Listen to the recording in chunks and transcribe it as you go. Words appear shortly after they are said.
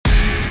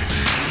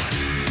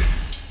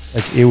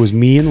Like, it was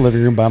me in the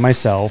living room by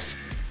myself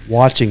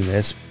watching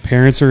this.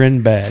 Parents are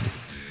in bed.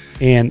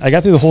 And I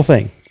got through the whole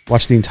thing.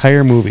 Watched the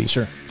entire movie.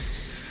 Sure.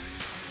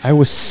 I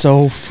was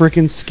so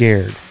freaking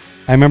scared.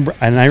 I remember,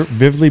 and I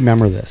vividly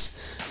remember this.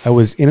 I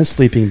was in a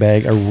sleeping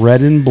bag, a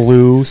red and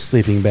blue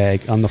sleeping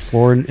bag on the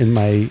floor in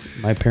my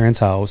parents'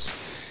 house.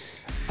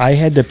 I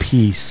had to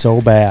pee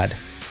so bad,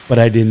 but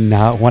I did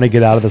not want to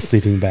get out of the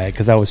sleeping bag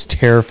because I was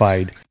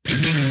terrified.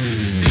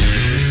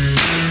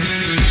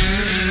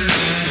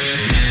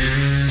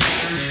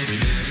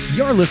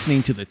 You're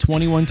listening to the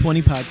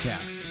 2120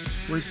 podcast,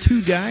 where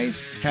two guys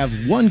have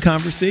one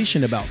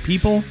conversation about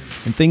people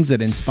and things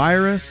that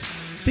inspire us,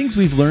 things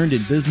we've learned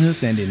in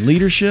business and in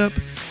leadership,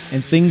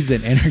 and things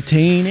that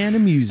entertain and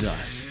amuse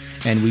us.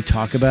 And we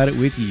talk about it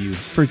with you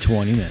for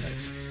 20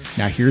 minutes.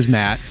 Now here's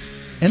Matt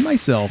and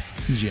myself,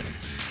 Jim.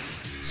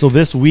 So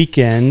this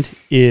weekend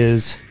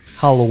is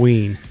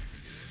Halloween.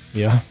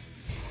 Yeah.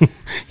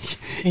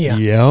 Yeah.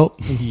 Yep.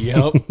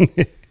 Yep.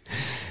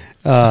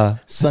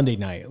 Sunday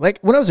night. Like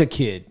when I was a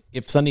kid,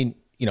 if Sunday,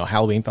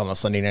 Halloween fell on a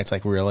Sunday night, it's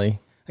like, really?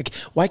 Like,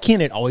 why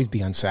can't it always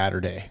be on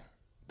Saturday?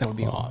 That would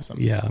be awesome.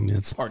 Yeah, I mean,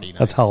 Party night.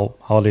 That's how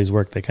holidays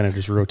work. They kind of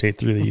just rotate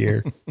through the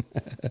year.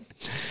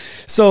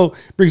 So,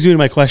 brings me to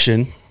my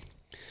question.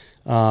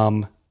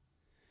 What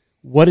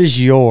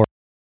is your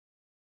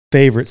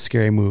favorite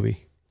scary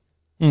movie?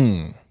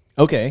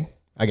 Okay,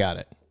 I got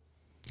it.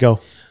 Go.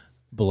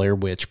 Blair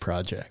Witch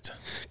Project.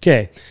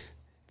 Okay.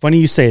 Funny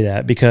you say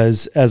that,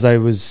 because as I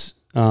was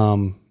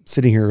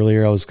sitting here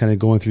earlier, I was kind of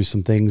going through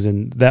some things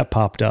and that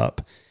popped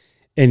up.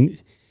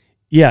 And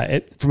yeah,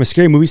 from a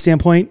scary movie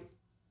standpoint,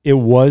 it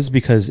was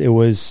because it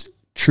was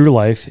true to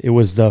life. It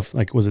was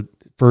was it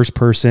first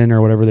person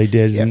or whatever they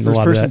did? Yeah, and first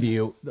person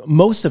view.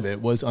 Most of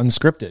it was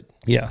unscripted.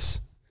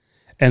 Yes.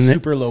 And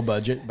super low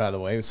budget, by the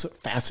way. It was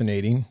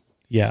fascinating.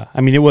 Yeah.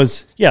 I mean, it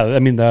was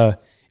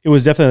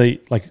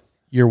definitely like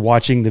you're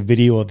watching the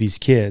video of these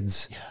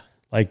kids. Yeah.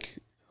 Like,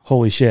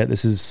 holy shit,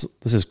 this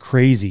is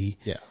crazy.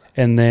 Yeah.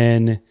 And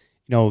then,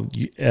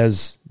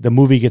 as the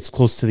movie gets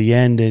close to the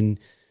end and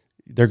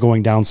they're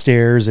going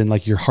downstairs and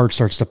like your heart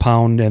starts to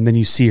pound, and then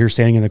you see her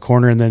standing in the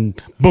corner, and then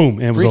boom,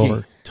 and it was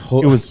over.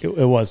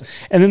 It was.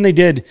 And then they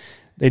did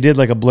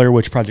like a Blair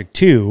Witch Project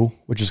 2,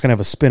 which is kind of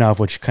a spin-off,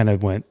 which kind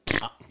of went.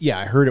 Yeah,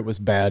 I heard it was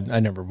bad. I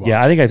never watched.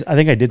 Yeah, I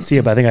think I did see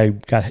it, but I think I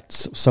got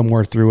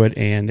somewhere through it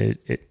and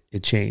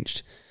it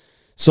changed.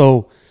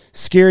 So,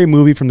 scary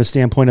movie from the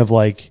standpoint of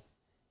like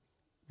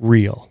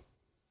real.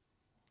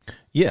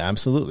 Yeah,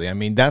 absolutely. I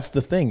mean, that's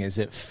the thing, is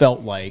it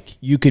felt like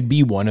you could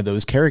be one of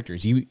those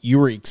characters. You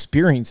were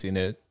experiencing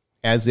it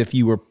as if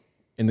you were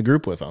in the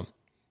group with them.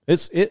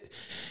 The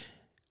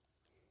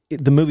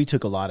movie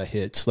took a lot of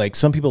hits. Like,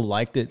 some people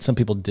liked it, some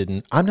people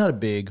didn't. I'm not a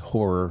big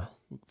horror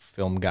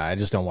film guy. I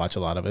just don't watch a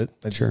lot of it.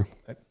 I'm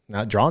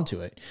not drawn to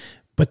it.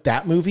 But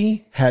that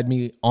movie had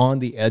me on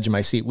the edge of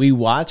my seat. We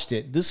watched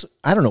it.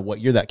 I don't know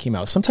what year that came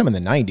out. Sometime in the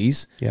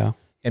 90s. Yeah.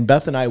 And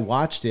Beth and I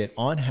watched it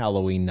on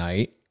Halloween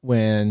night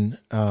when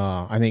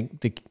I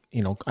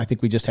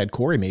think we just had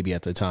Corey maybe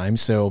at the time.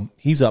 So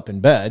he's up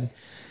in bed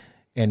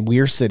and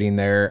we're sitting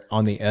there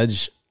on the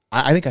edge.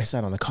 I think I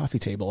sat on the coffee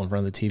table in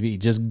front of the TV,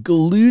 just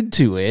glued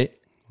to it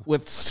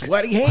with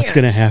sweaty hands. What's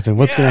going to happen?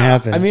 What's going to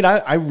happen? I mean,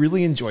 I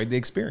really enjoyed the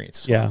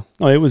experience. Yeah.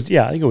 Oh, I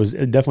think it was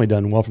definitely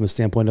done well from the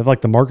standpoint of like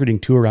the marketing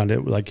too around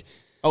it. Like,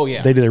 oh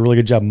yeah, they did a really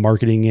good job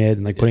marketing it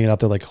and like putting it out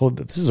there. Like, oh,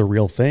 this is a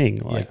real thing.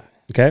 Like,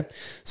 okay.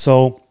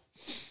 So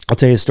I'll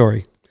tell you a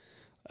story.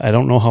 I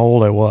don't know how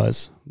old I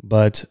was,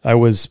 but I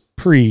was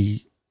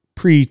pre-teen.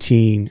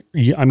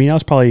 I mean, I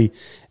was probably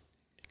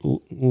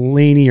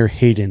Lainey or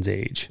Hayden's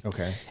age.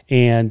 Okay.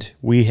 And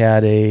we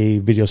had a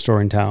video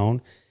store in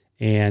town,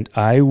 and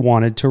I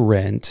wanted to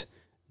rent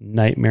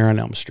Nightmare on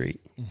Elm Street.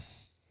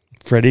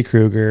 Freddy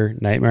Krueger,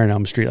 Nightmare on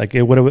Elm Street, like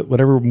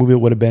whatever movie it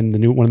would have been,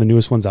 one of the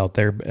newest ones out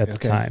there at the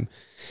time.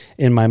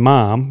 And my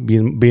mom,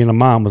 being a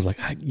mom, was like,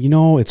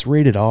 it's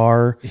rated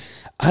R.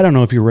 I don't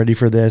know if you're ready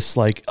for this.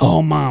 Like,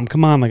 oh, Mom,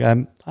 come on.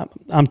 Like,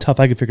 I'm tough.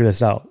 I can figure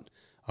this out.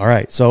 All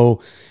right.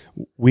 So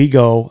we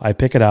go, I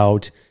pick it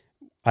out.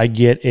 I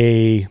get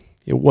it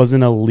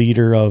wasn't a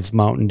liter of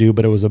Mountain Dew,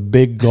 but it was a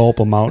big gulp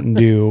of Mountain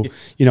Dew,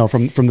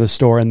 from the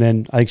store. And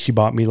then I think she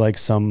bought me like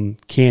some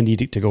candy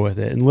to go with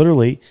it. And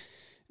literally,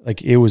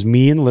 like, it was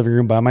me in the living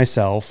room by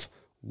myself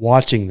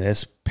watching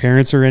this.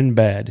 Parents are in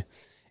bed.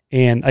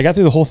 And I got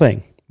through the whole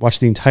thing.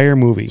 Watched the entire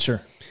movie.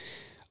 Sure.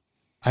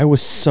 I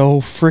was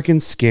so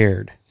freaking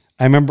scared.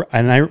 I remember,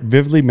 and I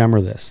vividly remember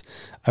this.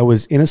 I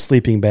was in a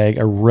sleeping bag,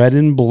 a red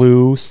and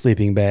blue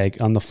sleeping bag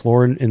on the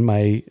floor in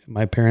my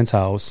parents'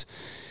 house.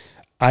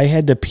 I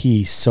had to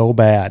pee so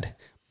bad,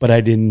 but I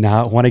did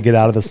not want to get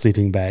out of the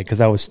sleeping bag because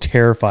I was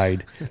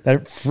terrified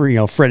that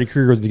Freddy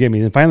Krueger was going to get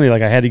me. And finally,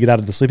 like, I had to get out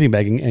of the sleeping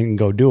bag and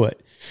go do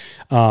it.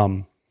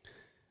 I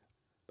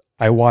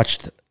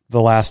watched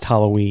the last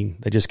Halloween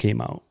that just came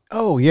out.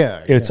 Oh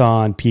yeah, it's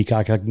on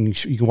Peacock. You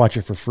can watch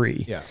it for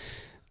free. Yeah,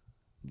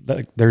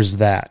 there's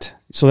that.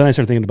 So then I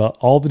started thinking about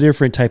all the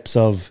different types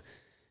of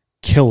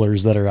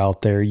killers that are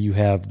out there. You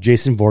have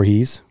Jason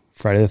Voorhees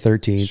Friday the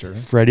 13th, Sure.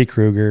 Freddy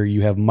Krueger.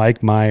 You have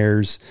Mike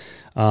Myers,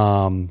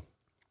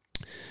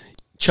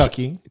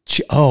 Chucky.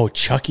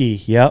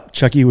 Chucky. Yep.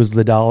 Chucky was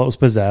the doll that was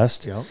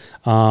possessed. Yep.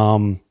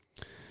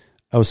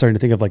 I was starting to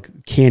think of like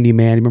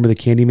Candyman. Remember the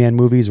Candyman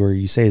movies where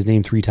you say his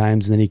name 3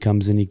 times and then he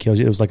comes and he kills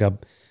you? It was like a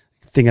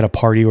thing at a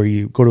party where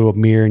you go to a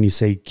mirror and you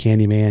say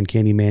Candyman,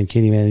 Candyman,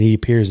 Candyman, and he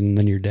appears and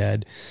then you're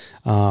dead.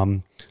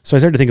 So I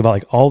started to think about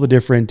like all the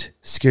different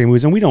scary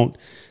movies, and we don't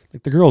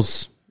like, the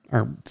girls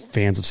aren't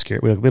fans of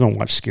scary. They don't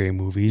watch scary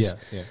movies.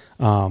 Yeah.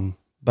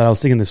 But I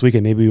was thinking this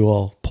weekend maybe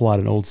we'll pull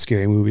out an old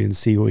scary movie and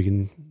see what we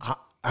can.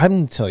 I'm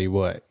gonna tell you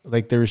what.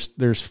 Like,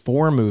 there's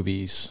 4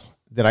 movies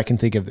that I can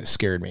think of that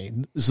scared me.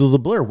 So the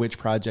Blair Witch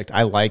Project,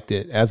 I liked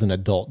it as an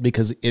adult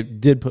because it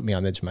did put me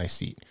on the edge of my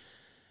seat.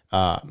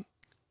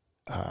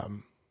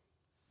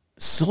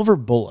 Silver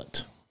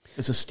Bullet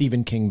is a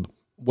Stephen King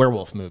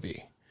werewolf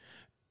movie.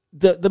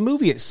 The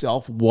movie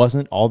itself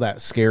wasn't all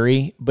that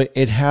scary, but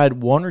it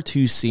had 1 or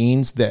 2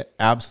 scenes that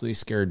absolutely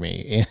scared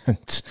me.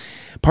 And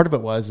part of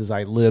it was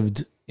I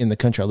lived in the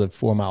country. I lived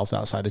 4 miles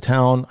outside of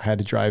town. I had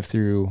to drive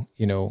through,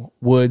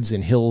 woods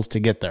and hills to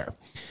get there.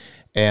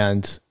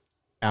 And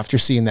after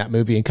seeing that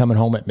movie and coming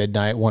home at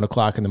midnight, 1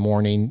 o'clock in the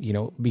morning,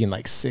 being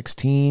like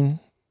 16,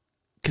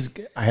 because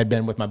I had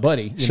been with my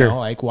buddy,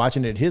 like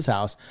watching it at his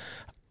house.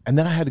 And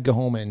then I had to go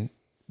home, and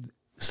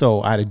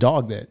so I had a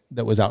dog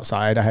that was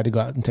outside. I had to go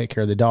out and take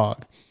care of the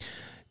dog.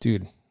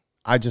 Dude,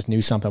 I just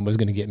knew something was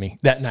going to get me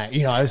that night.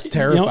 I was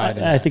terrified.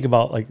 I think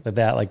about like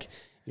that, like,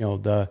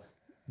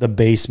 the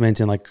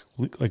basement and like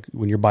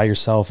when you're by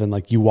yourself and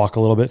like you walk a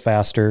little bit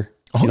faster.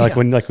 Like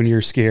when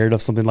you're scared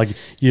of something, like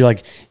you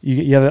have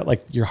that,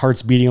 like your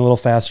heart's beating a little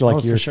faster,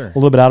 like you're a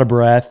little bit out of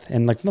breath,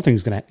 and like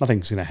nothing's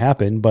gonna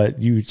happen, but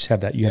you just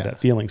have that have that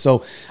feeling.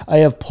 So I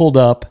have pulled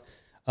up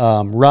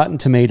Rotten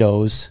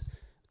Tomatoes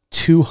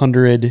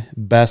 200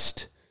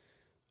 best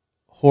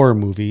horror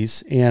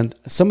movies, and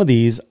some of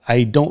these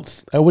I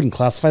wouldn't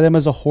classify them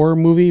as a horror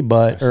movie,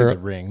 but The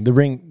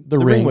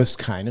Ring was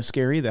kind of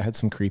scary. That had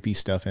some creepy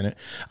stuff in it.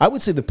 I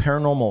would say the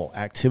Paranormal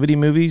Activity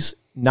movies,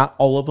 not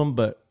all of them,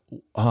 but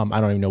I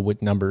don't even know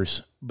what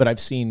numbers, but I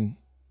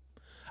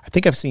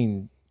think I've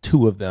seen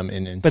 2 of them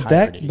in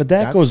entirety. But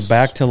that goes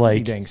back to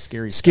like dang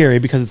scary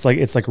because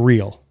it's like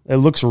real. It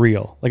looks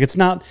real. Like it's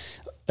not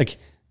like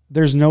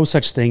there's no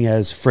such thing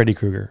as Freddy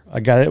Krueger, a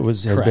guy that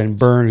has been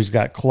burned, who's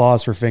got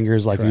claws for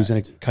fingers, like who's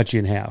going to cut you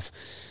in half.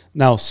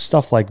 Now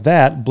stuff like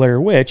that, Blair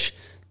Witch,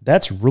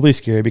 that's really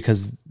scary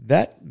because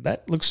that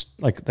looks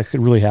like that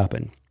could really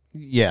happen.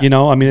 Yeah,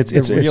 I mean it's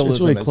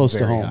really close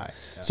to home. High.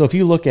 So if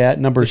you look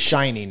at The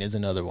Shining is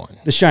another one.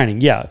 The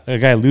Shining, yeah. A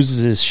guy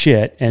loses his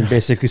shit and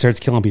basically starts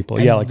killing people.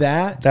 And yeah, like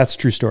that's a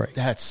true story.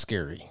 That's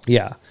scary.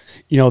 Yeah.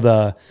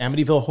 The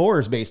Amityville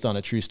Horror is based on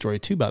a true story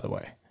too, by the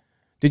way.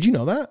 Did you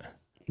know that?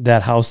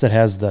 That house that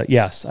has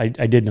yes, I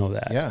did know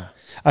that. Yeah.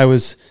 I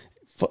was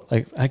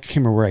like, I can't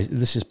remember where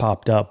this just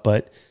popped up,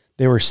 but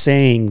they were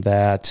saying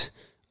that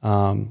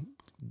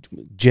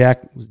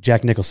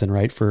Jack Nicholson,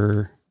 right,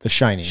 for The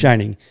Shining.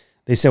 Shining.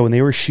 They said when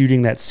they were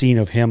shooting that scene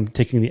of him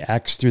taking the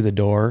axe through the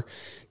door,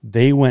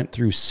 they went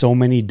through so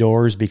many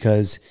doors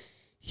because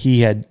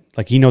he was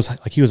a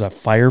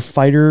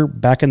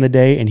firefighter back in the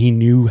day and he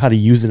knew how to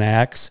use an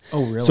axe.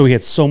 Oh, really? So he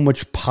had so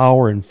much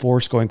power and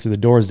force going through the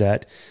doors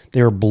that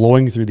they were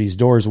blowing through these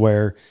doors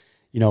where,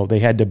 they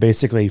had to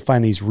basically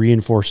find these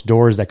reinforced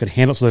doors that could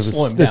handle so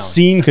that the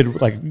scene could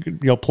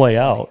play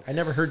out. Funny. I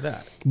never heard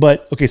that.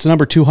 But okay, so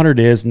number 200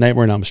 is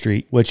Nightmare on Elm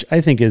Street, which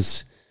I think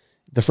is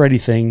the Freddy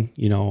thing,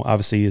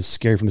 obviously is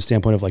scary from the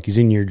standpoint of like he's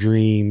in your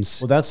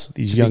dreams. Well, that's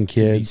these young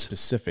kids. To be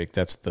specific,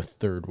 that's the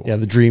 3rd one. Yeah,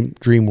 the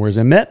Dream Wars,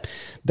 and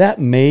that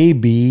may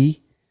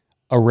be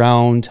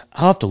around.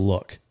 I'll have to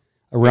look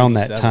around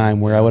that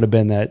time where I would have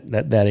been that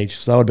age,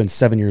 because I would have been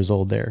 7 years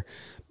old there.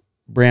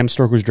 Bram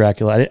Stoker's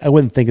Dracula. I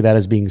wouldn't think of that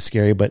as being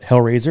scary, but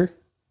Hellraiser.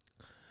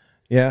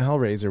 Yeah,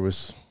 Hellraiser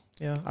was.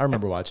 Yeah, I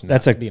remember watching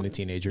that. Being a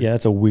teenager. Yeah,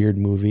 that's a weird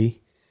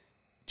movie.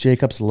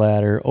 Jacob's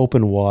Ladder,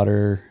 Open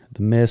Water,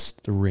 The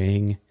Mist, The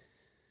Ring.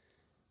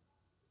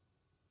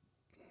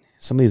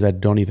 Some of these I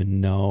don't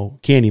even know.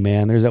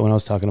 Candyman, there's that one I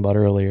was talking about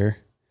earlier.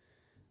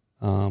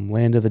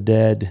 Land of the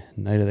Dead,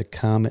 Night of the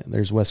Comet.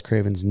 There's Wes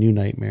Craven's New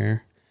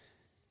Nightmare.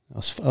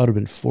 I would have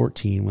been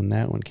 14 when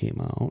that one came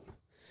out.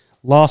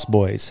 Lost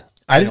Boys.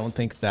 I don't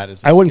think that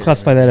is. I wouldn't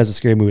classify that as a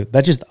scary movie.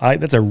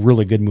 That's a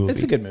really good movie.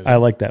 It's a good movie. I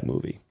like that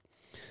movie.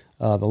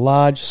 The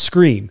Lodge,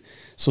 Scream.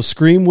 So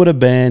Scream would have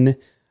been.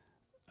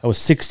 I was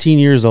 16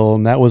 years old,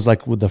 and that was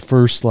like with the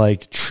first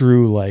like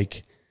true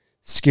like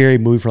scary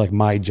movie for like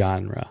my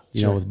genre.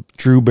 With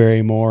Drew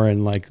Barrymore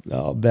and like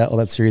all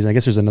that series. And I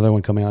guess there's another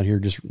one coming out here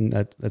just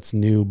that's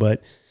new,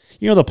 but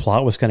the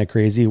plot was kind of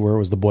crazy where it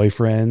was the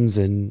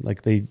boyfriends and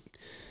like it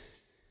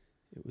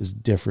was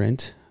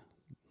different.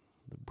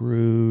 The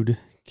Brood,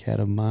 Cat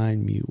of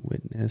Mine, Mute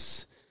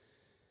Witness.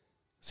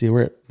 See,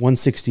 we're at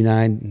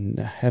 169. And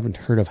I haven't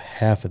heard of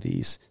half of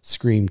these.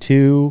 Scream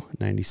 2,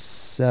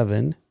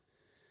 97.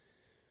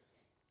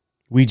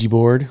 Ouija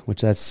board, which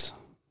that's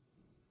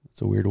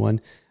a weird one.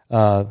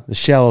 The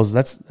Shallows,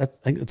 I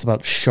think it's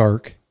about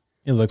shark.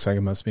 It looks like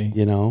it must be.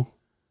 You know,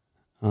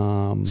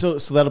 So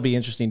that'll be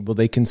interesting. Will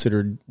they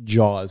consider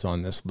Jaws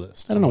on this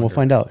list? I don't know. We'll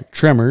find out.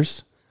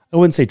 Tremors. I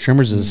wouldn't say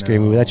Tremors is a scary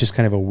movie. That's just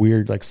kind of a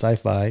weird, like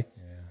sci-fi.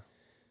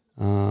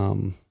 Yeah.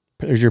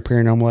 There's your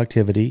Paranormal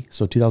Activity.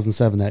 So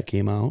 2007 that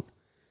came out.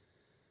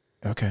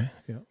 Okay.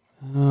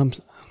 Yeah.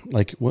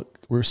 Like what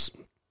we're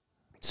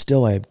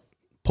still a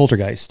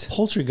Poltergeist.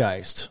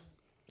 Poltergeist,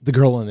 the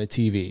girl on the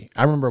TV.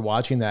 I remember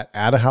watching that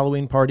at a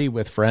Halloween party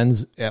with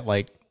friends at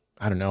like,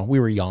 I don't know, we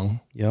were young.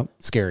 Yep.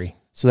 Scary.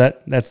 So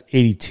that's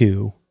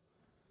 82.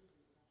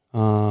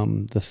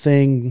 The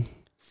Thing,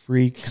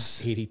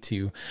 Freaks.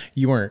 82.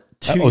 You weren't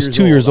I was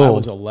 2 years old. I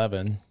was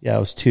 11. Yeah, I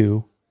was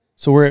 2.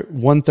 So we're at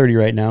 130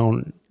 right now.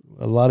 And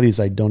a lot of these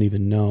I don't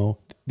even know.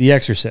 The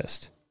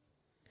Exorcist.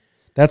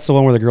 That's the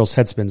one where the girl's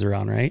head spins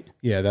around, right?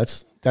 Yeah,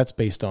 that's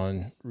based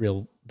on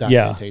real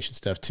documentation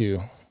stuff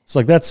too. So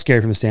like that's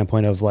scary from the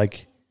standpoint of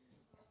like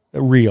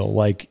real,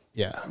 like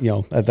Yeah. you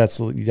know that's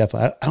definitely.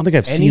 I don't think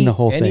I've seen the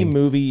whole Any thing.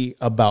 movie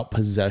about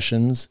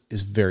possessions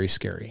is very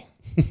scary.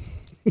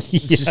 It's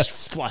Yes.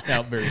 just flat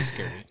out very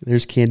scary.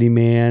 There's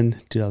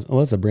Candyman. 2000. Oh,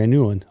 that's a brand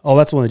new one. Oh,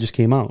 that's the one that just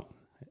came out.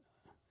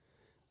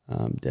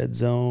 Dead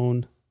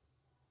Zone.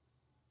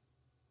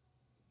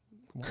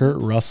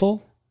 Kurt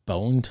Russell.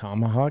 Bone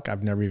Tomahawk?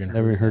 I've never even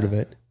Heard of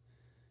it.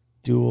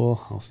 Dual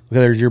House. Okay,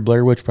 there's your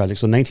Blair Witch Project.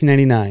 So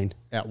 1999.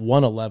 At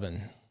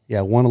 111.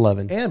 Yeah,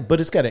 111.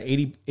 But it's got an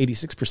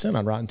 86%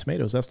 on Rotten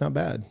Tomatoes. That's not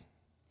bad.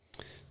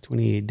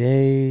 28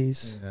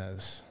 Days.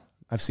 Yes.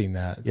 I've seen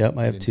that. Yep,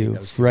 I have didn't think two. that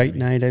was a good Fright movie.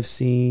 Night I've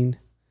seen.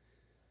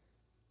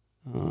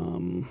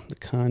 The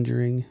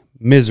Conjuring.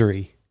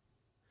 Misery.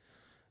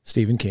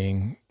 Stephen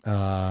King.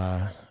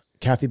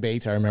 Kathy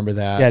Bates, I remember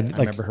that. Yeah, I like-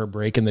 remember her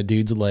breaking the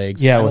dude's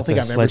legs. Yeah, I don't with think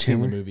the I've ever seen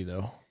the sledgehammer. movie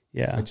though.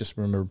 Yeah. I just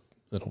remember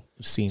little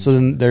scenes. So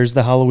then there's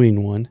the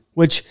Halloween one,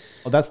 which,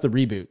 oh, that's the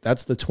reboot.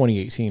 That's the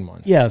 2018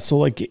 one. yeah, so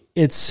like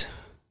it's,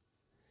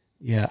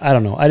 yeah, I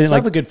don't know. I didn't So I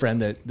like, have a good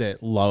friend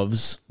that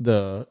loves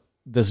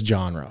this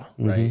genre,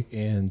 right?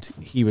 And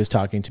he was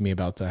talking to me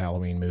about the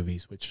Halloween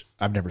movies, which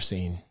I've never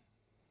seen.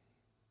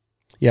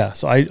 yeah,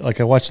 so I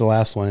watched the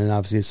last one, and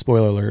obviously,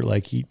 spoiler alert,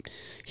 like he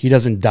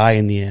doesn't die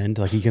in the end.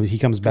 Like he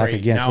comes back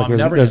Great. again. Now So, like, I'm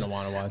never there's- going to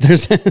want to watch.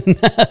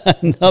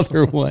 There's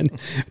another one,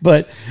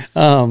 but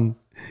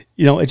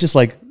you know, it's just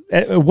like,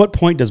 at what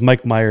point does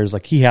Mike Myers,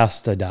 like, he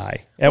has to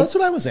die? That's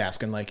what I was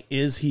asking. Like,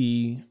 is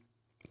he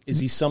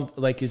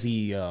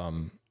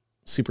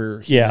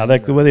super? Yeah,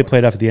 like the way they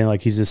played off at the end,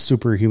 like he's this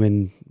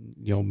superhuman,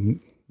 you know,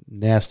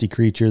 nasty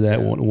creature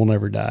that will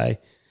never die.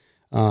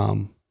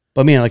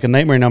 But man, like a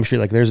Nightmare on Elm Street,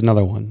 like there's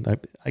another one.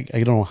 I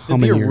don't know how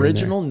many. The are in there.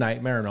 original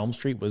Nightmare on Elm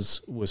Street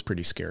was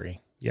pretty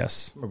scary.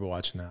 Yes, I remember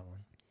watching that one.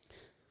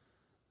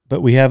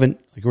 but we haven't.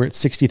 Like we're at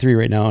 63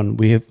 right now, and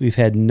we've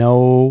had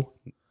no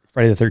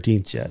Friday the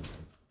 13th yet.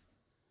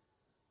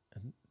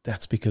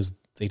 That's because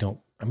they don't.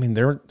 I mean,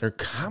 they're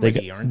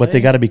comedy, aren't But they?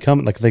 they got to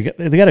become like they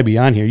got to be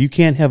on here. You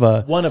can't have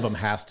a One of them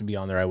has to be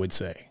on there, I would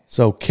say.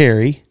 so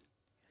Carrie.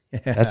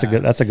 That's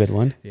a good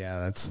one. Yeah,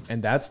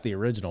 that's the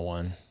original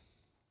one.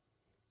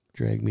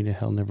 Drag Me to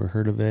Hell. Never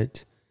heard of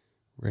it.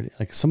 Ready?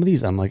 Like some of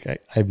these, I'm like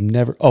I've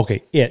never.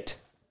 Okay, It.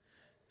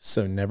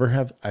 So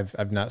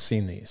I've not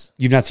seen these.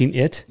 You've not seen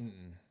It?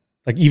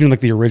 Like even like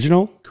the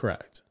original?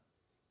 Correct.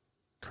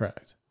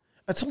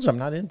 I told you I'm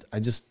not into.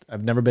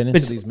 I've never been into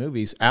It's- these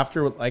movies.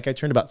 After like I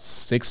turned about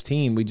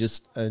 16, I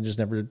just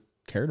never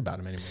cared about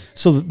them anymore.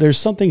 So there's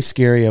something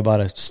scary about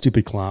a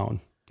stupid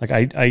clown. Like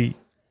I'm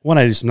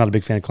not a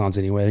big fan of clowns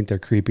anyway. I think they're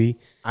creepy.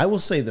 I will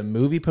say the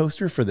movie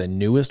poster for the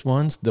newest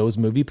ones, those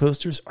movie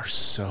posters are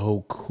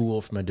so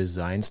cool from a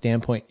design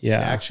standpoint.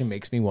 Yeah. It actually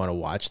makes me want to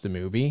watch the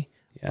movie.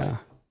 Yeah.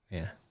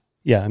 Yeah.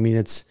 Yeah. I mean,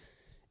 it's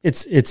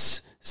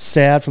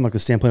sad from like the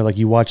standpoint of like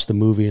you watch the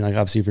movie and like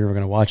obviously if you're ever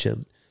going to watch it,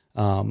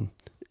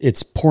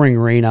 it's pouring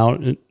rain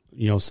out, you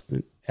know,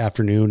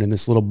 afternoon, and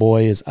this little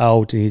boy is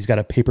out and he's got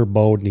a paper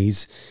boat and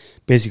he's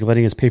basically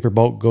letting his paper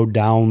boat go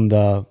down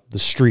the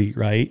street,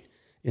 right?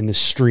 In the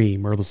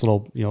stream or this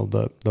little, you know,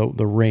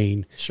 the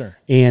rain. Sure.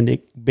 And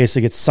it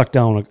basically gets sucked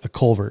down a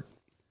culvert.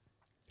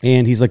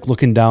 And he's like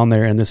looking down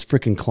there and this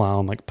freaking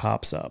clown like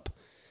pops up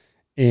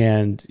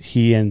and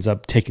he ends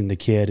up taking the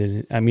kid.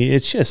 And I mean,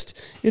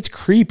 it's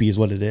creepy is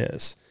what it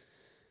is.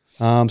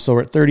 So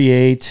we're at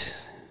 38.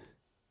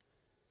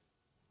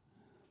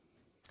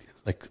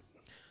 Like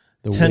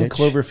the 10 Witch.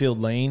 Cloverfield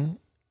Lane.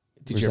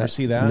 Did Where's you ever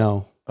see that?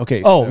 No.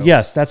 Okay. Oh, so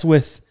yes. That's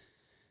with,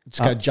 It's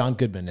got John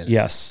Goodman in it.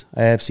 yes,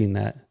 I have seen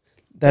that.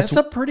 That's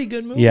a pretty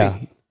good movie. yeah,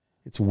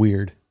 it's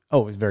weird.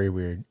 Oh, it's very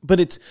weird. But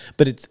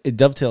it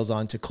dovetails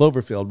on to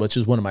Cloverfield, which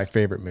is one of my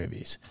favorite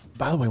movies.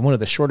 By the way, one of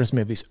the shortest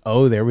movies.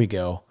 Oh, there we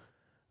go.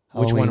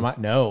 Which one am I?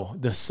 No,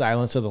 The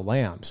Silence of the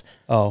Lambs.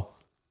 Oh,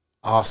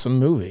 Awesome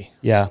movie.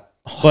 yeah.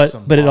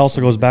 Awesome, But it also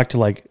awesome goes back to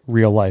like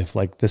real life.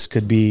 Like this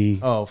could be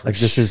Oh, for like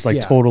this is like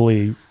yeah.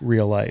 totally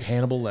real life.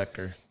 Hannibal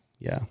Lecter.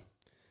 Yeah.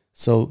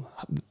 So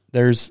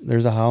there's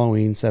a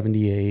Halloween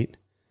 78.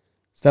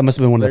 So that must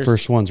have been one of the There's-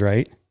 first ones,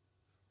 right?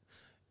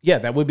 Yeah,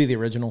 that would be the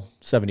original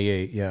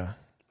 78. Yeah.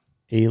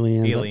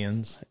 Aliens.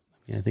 Aliens.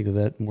 Yeah, I think of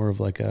that more of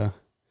like a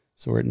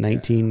So we're at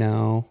 19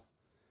 now.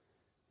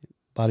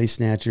 Body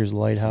Snatchers,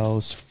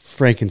 Lighthouse,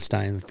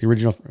 Frankenstein, like the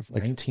original.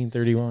 Like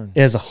 1931.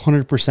 it has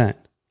 100%.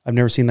 I've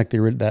never seen like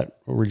that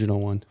original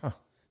one. Huh.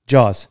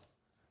 Jaws.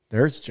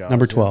 There's Jaws.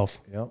 Number 12.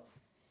 Yep.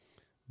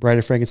 Bride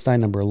of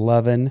Frankenstein, number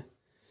 11.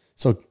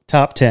 So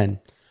top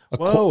 10.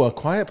 Whoa, A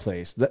Quiet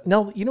Place.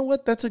 No, you know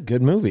what? That's a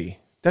good movie.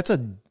 That's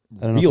a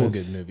real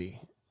good movie.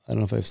 I don't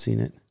know if I've seen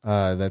it.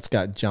 That's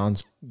got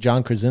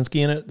John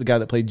Krasinski in it, the guy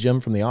that played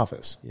Jim from The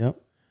Office. Yep.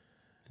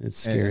 It's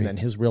scary. And then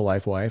his real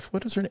life wife.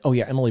 What is her name? Oh,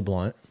 yeah, Emily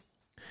Blunt.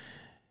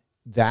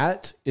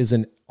 That is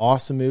an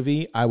awesome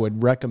movie. I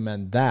would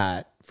recommend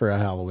that for a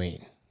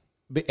Halloween.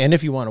 And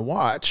if you want to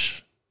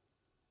watch,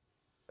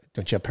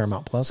 don't you have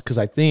Paramount Plus? Because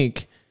I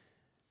think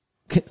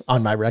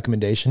on my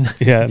recommendation.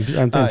 Yeah,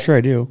 I'm sure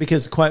I do.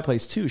 Because Quiet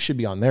Place 2 should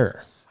be on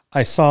there.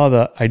 I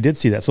did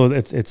see that. So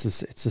it's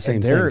the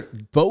same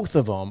thing. Both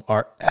of them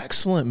are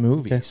excellent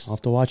movies. Okay, I'll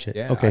have to watch it.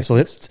 Yeah, okay,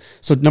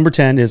 so number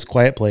 10 is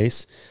Quiet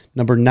Place.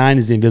 Number 9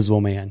 is The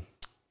Invisible Man.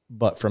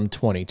 But from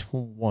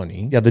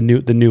 2020. Yeah, the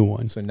new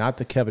one. So not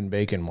the Kevin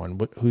Bacon one.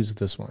 Who's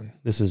this one?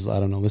 This is, I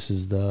don't know. This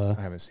is I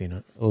haven't seen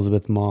it.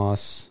 Elizabeth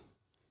Moss.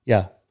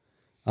 Yeah.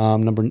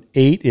 Number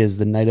 8 is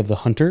The Night of the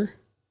Hunter.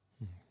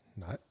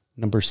 Not.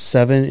 Number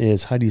 7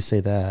 is, how do you say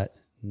that?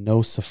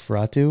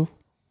 Nosferatu.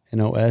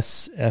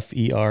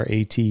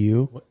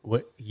 Nosferatu.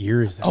 What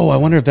year is that? Oh, I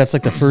wonder if that's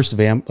like the first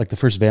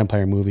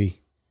vampire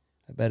movie.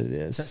 I bet it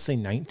is. Does that say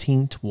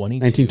 1922?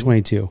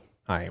 1922.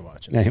 I ain't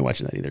watching I ain't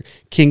watching that either.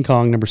 King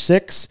Kong, number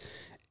 6.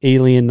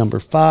 Alien, number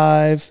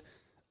 5.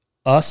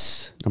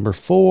 Us, number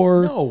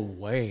 4. No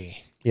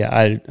way. Yeah,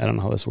 I don't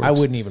know how this works. I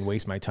wouldn't even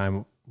waste my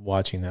time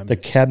watching that. The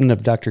Cabinet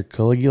of Dr.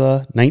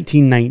 Caligula,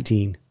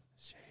 1919.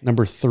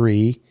 Number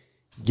 3.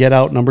 Get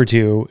Out, number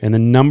 2. And the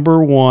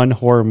number 1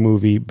 horror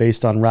movie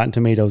based on Rotten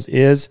Tomatoes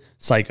is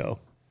Psycho.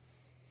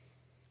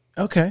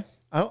 Okay.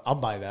 I'll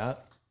buy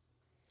that.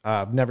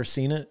 I've never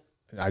seen it.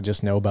 I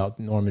just know about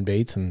Norman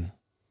Bates and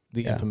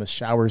the infamous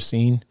shower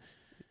scene.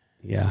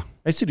 Yeah.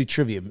 I used to do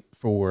trivia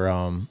for,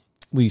 I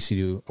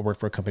worked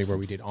for a company where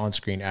we did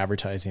on-screen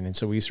advertising. And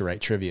so we used to write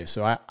trivia.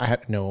 So I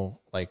had to know,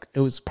 like, it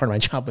was part of my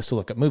job was to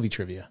look up movie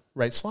trivia,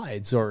 write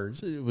slides, or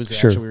it was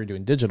actually, we were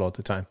doing digital at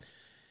the time.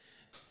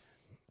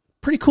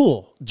 Pretty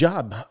cool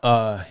job.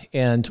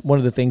 And one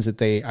of the things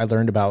that I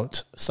learned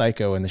about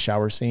Psycho in the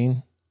shower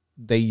scene,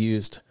 they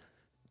used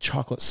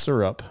chocolate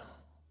syrup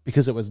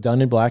because it was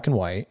done in black and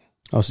white.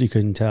 Oh, so you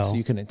couldn't tell. So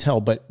you couldn't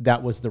tell, but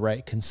that was the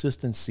right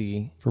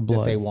consistency for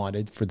blood that they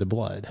wanted for the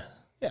blood.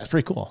 Yeah, it's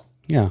pretty cool.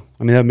 Yeah.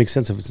 I mean, that makes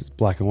sense if it's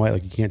black and white.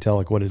 Like, you can't tell,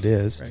 like, what it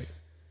is. Right.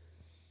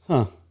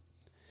 Huh.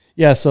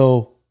 Yeah,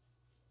 so,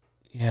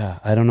 yeah,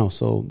 I don't know.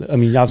 So, I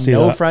mean, obviously...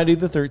 No Friday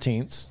the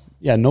 13th.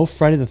 Yeah, no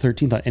Friday the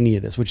 13th on any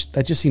of this, which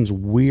that just seems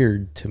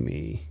weird to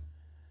me.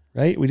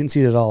 Right? We didn't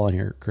see it at all on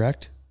here,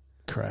 correct?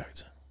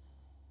 Correct.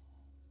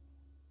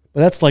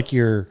 But that's like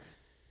your,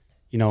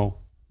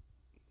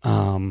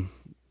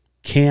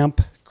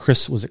 camp.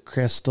 Was it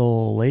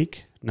Crystal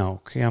Lake?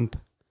 No, camp.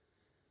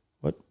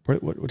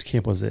 What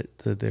camp was it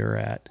that they were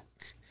at?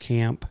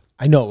 Camp.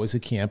 I know it was a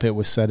camp. It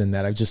was set in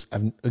that.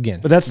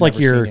 But that's like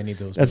seen any of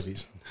those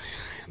movies.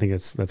 I think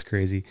that's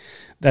crazy.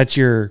 That's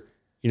your,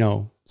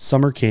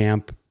 summer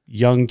camp,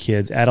 young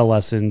kids,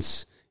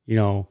 adolescents,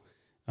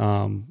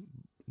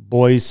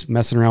 boys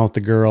messing around with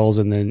the girls,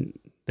 and then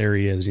there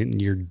he is,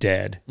 and you're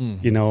dead.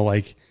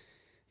 Mm-hmm.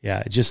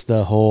 Yeah, just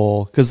the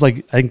whole, because I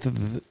think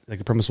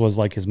the premise was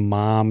like his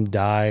mom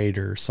died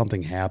or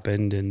something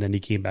happened, and then he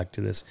came back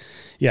to this.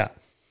 Yeah,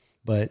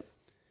 but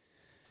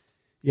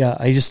yeah,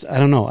 I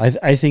don't know.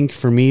 I think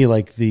for me,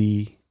 like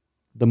the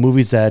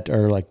movies that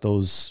are like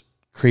those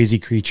crazy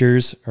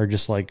creatures are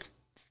just like,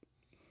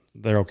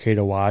 they're okay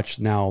to watch.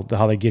 Now,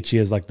 how they get you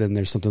is like, then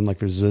there's something like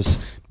there's this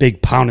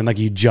big pounding, like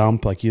you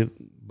jump,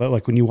 but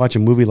like when you watch a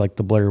movie like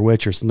The Blair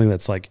Witch or something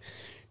that's like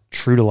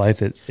true to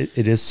life, it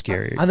is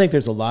scary. I think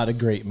there's a lot of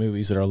great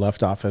movies that are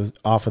left off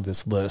of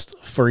this list.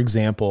 For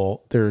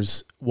example,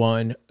 there's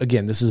one,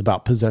 again, this is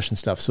about possession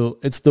stuff. So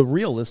it's the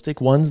realistic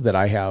ones that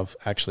I have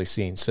actually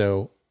seen.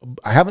 So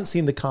I haven't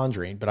seen The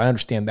Conjuring, but I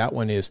understand that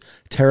one is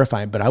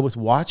terrifying. But I was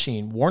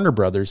watching, Warner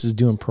Brothers is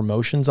doing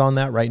promotions on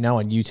that right now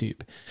on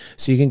YouTube.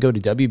 So you can go to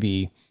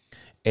WB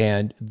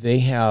and they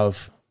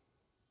have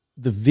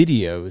the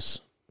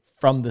videos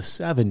from the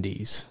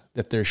 70s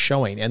that they're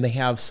showing. And they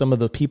have some of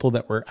the people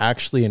that were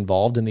actually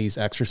involved in these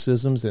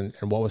exorcisms and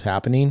what was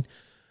happening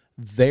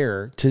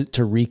there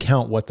to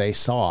recount what they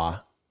saw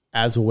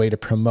as a way to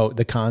promote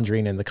The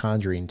Conjuring and The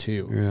Conjuring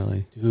 2.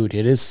 Really? Dude,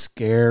 it is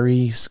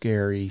scary,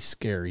 scary,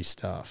 scary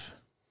stuff.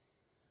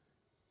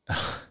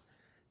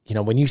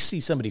 When you see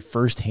somebody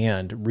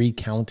firsthand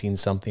recounting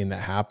something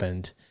that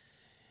happened,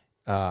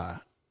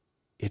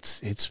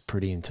 it's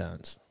pretty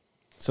intense.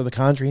 So The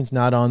Conjuring's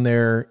not on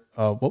there.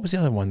 What was the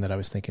other one that I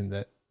was thinking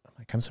that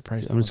I'm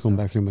surprised? I'm just going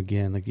back through them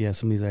again. Like, yeah,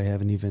 some of these I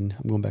haven't even.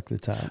 I'm going back to the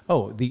top.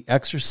 Oh, The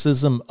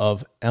Exorcism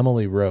of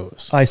Emily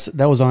Rose.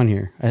 That was on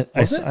here.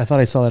 I thought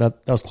I saw that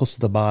up. That was close to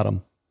the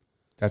bottom.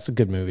 That's a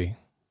good movie.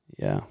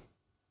 Yeah.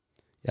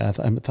 Yeah, I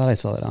thought I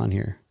saw that on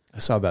here. I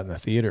saw that in the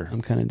theater.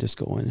 I'm kind of just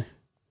going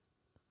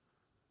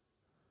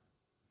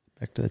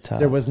back to the top.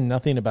 There was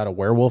nothing about a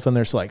werewolf in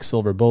there, so like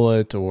Silver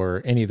Bullet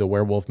or any of the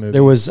werewolf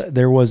movies.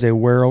 There was a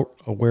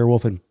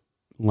werewolf in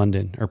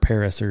London or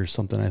Paris or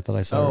something. I thought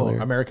I saw earlier.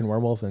 American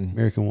Werewolf and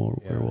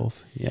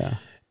Werewolf. Yeah.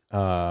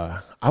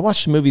 I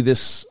watched a movie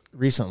this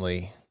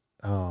recently.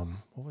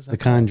 What was that? The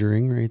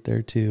Conjuring, right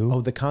there too.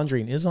 Oh, The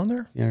Conjuring is on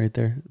there? Yeah, right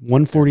there.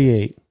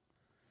 148.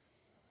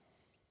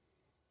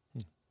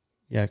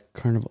 Yeah,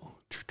 Carnival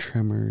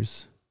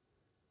Tremors.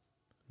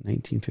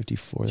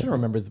 1954. I don't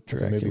remember what the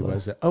movie Dracula.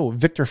 was.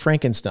 Victor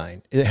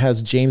Frankenstein. It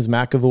has James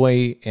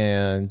McAvoy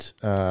and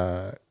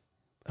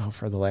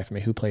for the life of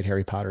me, who played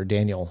Harry Potter?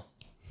 Daniel.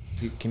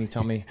 Can you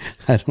tell me?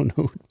 I don't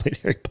know who played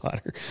Harry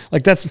Potter.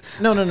 Like that's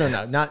no,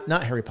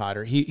 not Harry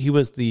Potter. He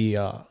was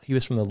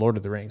from the Lord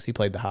of the Rings. He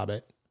played the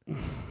Hobbit.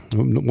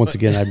 Once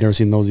again, I've never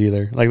seen those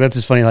either. Like that's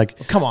just funny.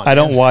 Like, come on, I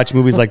don't watch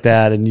movies like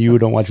that, and you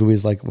don't watch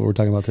movies like what we're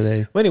talking about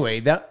today. Well,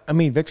 anyway,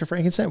 Victor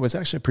Frankenstein was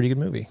actually a pretty good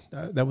movie.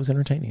 That was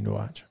entertaining to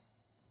watch.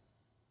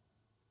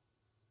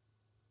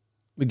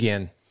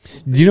 Again,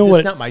 do you know what?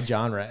 It's not my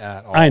genre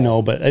at all. I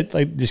know, but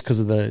just because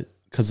of the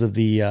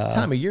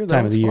time of year,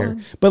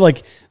 fun. But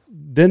like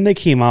then they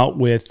came out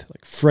with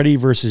like Freddy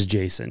versus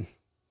Jason.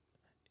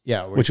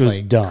 Yeah, which was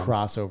like dumb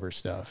crossover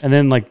stuff, and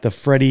then like the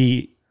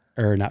Freddy.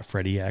 Or not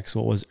Freddy X.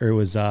 It was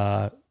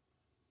Friday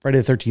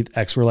the 13th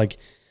X, where like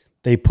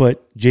they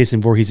put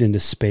Jason Voorhees into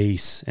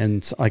space, and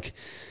it's like,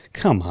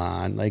 come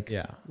on, like,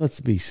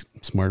 let's be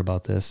smart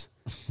about this.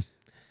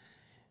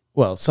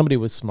 Well, somebody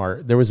was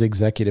smart. There was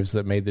executives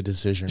that made the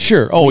decision.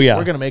 Sure. Oh yeah,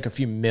 we're gonna make a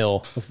few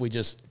mil if we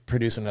just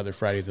produce another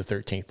Friday the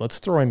 13th. Let's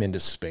throw him into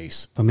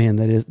space. But man,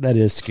 that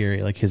is scary.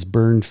 Like his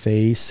burned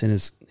face and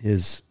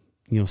his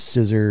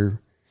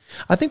scissor.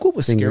 I think what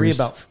was fingers. scary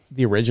about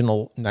the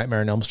original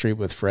Nightmare on Elm Street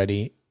with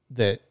Freddy,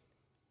 that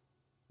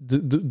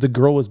the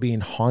girl was being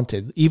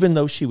haunted, even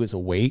though she was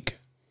awake.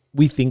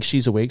 We think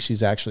she's awake.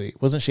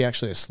 Wasn't she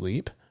actually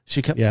asleep?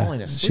 She kept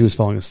falling asleep. She was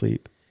falling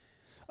asleep.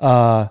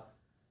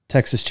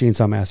 Texas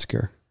Chainsaw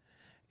Massacre.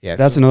 Yeah,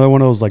 that's another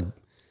one of those like.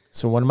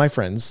 So one of my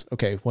friends,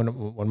 one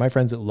of my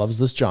friends that loves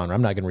this genre,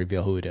 I'm not going to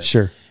reveal who it is.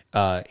 Sure.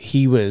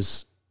 He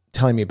was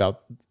telling me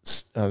about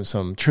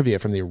some trivia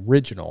from the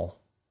original,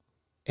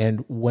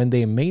 and when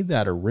they made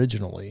that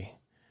originally,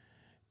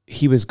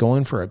 he was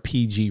going for a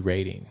PG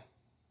rating.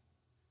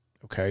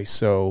 Okay,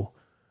 so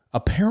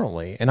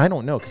apparently, and I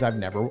don't know because I've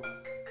never.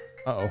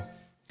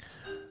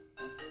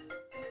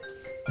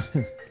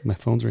 My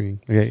phone's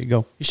ringing. Okay,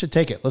 go. You should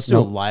take it. Let's do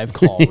a live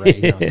call right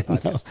here on the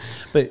podcast.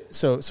 But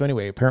so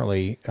anyway,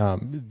 apparently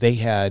they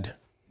had.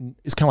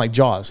 It's kind of like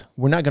Jaws.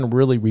 We're not going to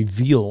really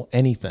reveal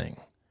anything.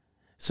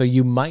 So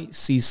you might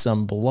see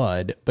some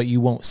blood, but you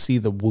won't see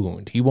the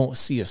wound. You won't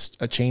see a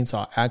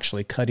chainsaw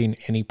actually cutting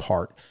any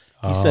part.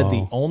 He said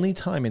the only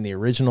time in the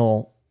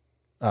original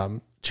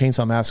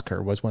Chainsaw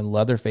Massacre was when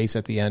Leatherface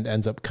at the end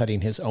ends up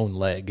cutting his own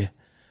leg,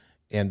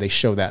 and they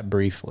show that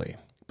briefly.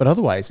 But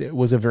otherwise, it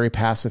was a very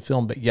passive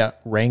film, but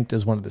yet ranked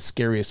as one of the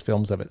scariest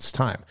films of its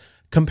time.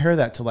 Compare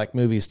that to like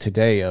movies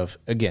today of,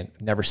 again,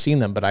 never seen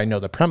them, but I know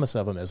the premise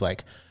of them is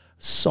like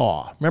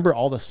Saw. Remember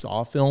all the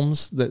Saw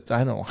films that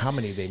I don't know how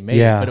many they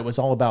made, but it was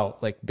all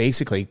about like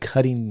basically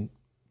cutting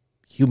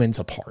humans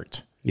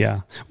apart.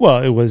 Yeah.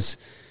 Well, it was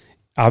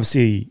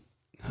obviously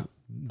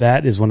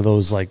that is one of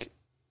those like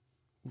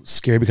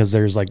scary because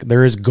there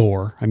is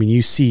gore. I mean,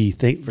 you see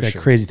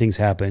crazy things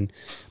happen,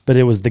 but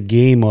it was the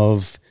game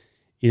of,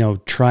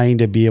 trying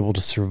to be able to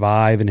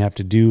survive and have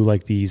to do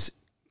like these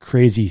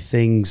crazy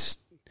things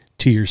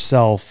to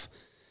yourself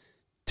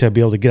to be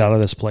able to get out of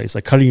this place,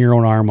 like cutting your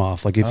own arm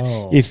off. Like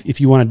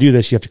if you want to do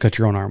this, you have to cut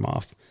your own arm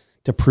off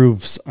to prove.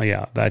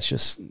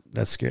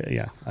 That's scary.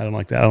 Yeah. I don't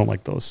like that. I don't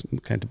like those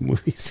kind of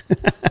movies.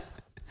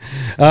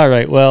 All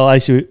right. Well, I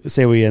should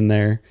say we end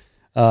there.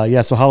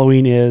 So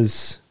Halloween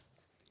is,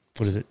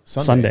 what is it?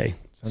 Sunday.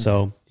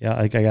 So yeah,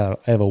 I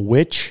have a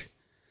witch.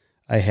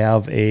 I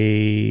have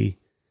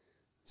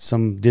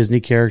some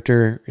Disney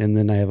character, and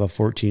then I have a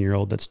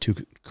 14-year-old that's too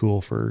cool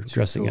for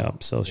dressing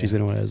up. So she's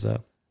going to as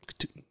a.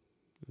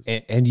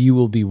 And you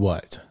will be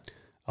what?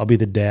 I'll be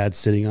the dad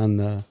sitting on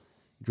the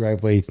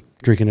driveway,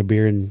 drinking a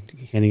beer and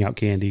handing out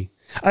candy.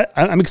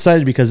 I'm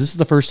excited because this is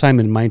the first time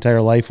in my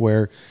entire life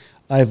where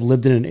I've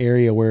lived in an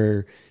area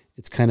where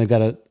it's kind of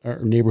got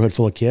a neighborhood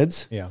full of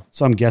kids. Yeah.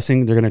 So I'm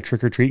guessing they're going to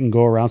trick or treat and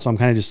go around. So I'm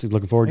kind of just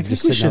looking forward to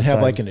just sitting outside. We should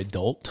have like an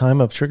adult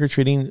time of trick or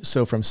treating.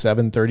 So from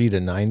 7:30 to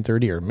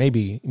 9:30, or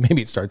maybe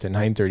it starts at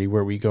 9:30,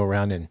 where we go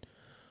around and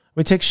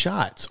we take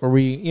shots, or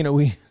we.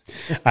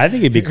 I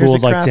think it'd be cool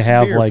like to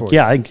have like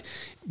I think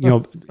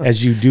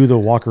as you do the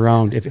walk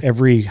around, if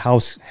every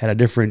house had a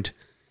different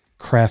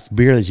craft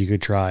beer that you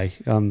could try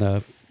on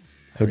the.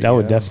 I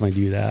would definitely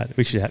do that.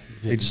 We should have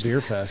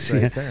beer fest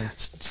right there.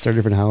 Start a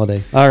different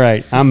holiday. All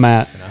right. I'm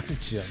Matt.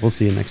 We'll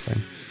see you next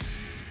time.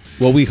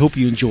 Well, we hope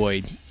you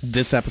enjoyed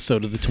this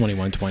episode of the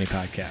 2120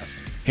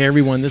 podcast. Hey,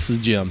 everyone, this is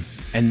Jim.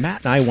 And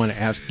Matt and I want to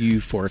ask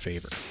you for a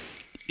favor.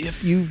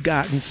 If you've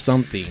gotten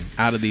something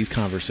out of these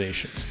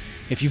conversations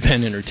if you've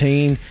been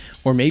entertained,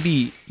 or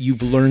maybe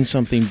you've learned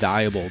something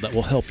valuable that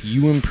will help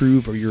you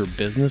improve or your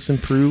business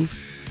improve,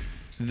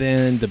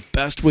 then the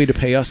best way to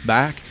pay us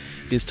back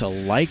is to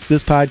like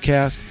this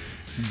podcast,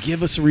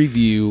 give us a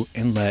review,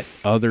 and let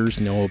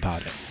others know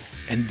about it.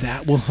 And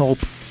that will help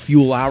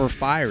fuel our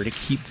fire to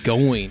keep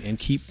going and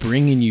keep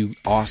bringing you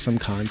awesome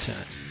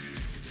content.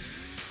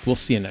 We'll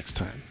see you next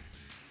time.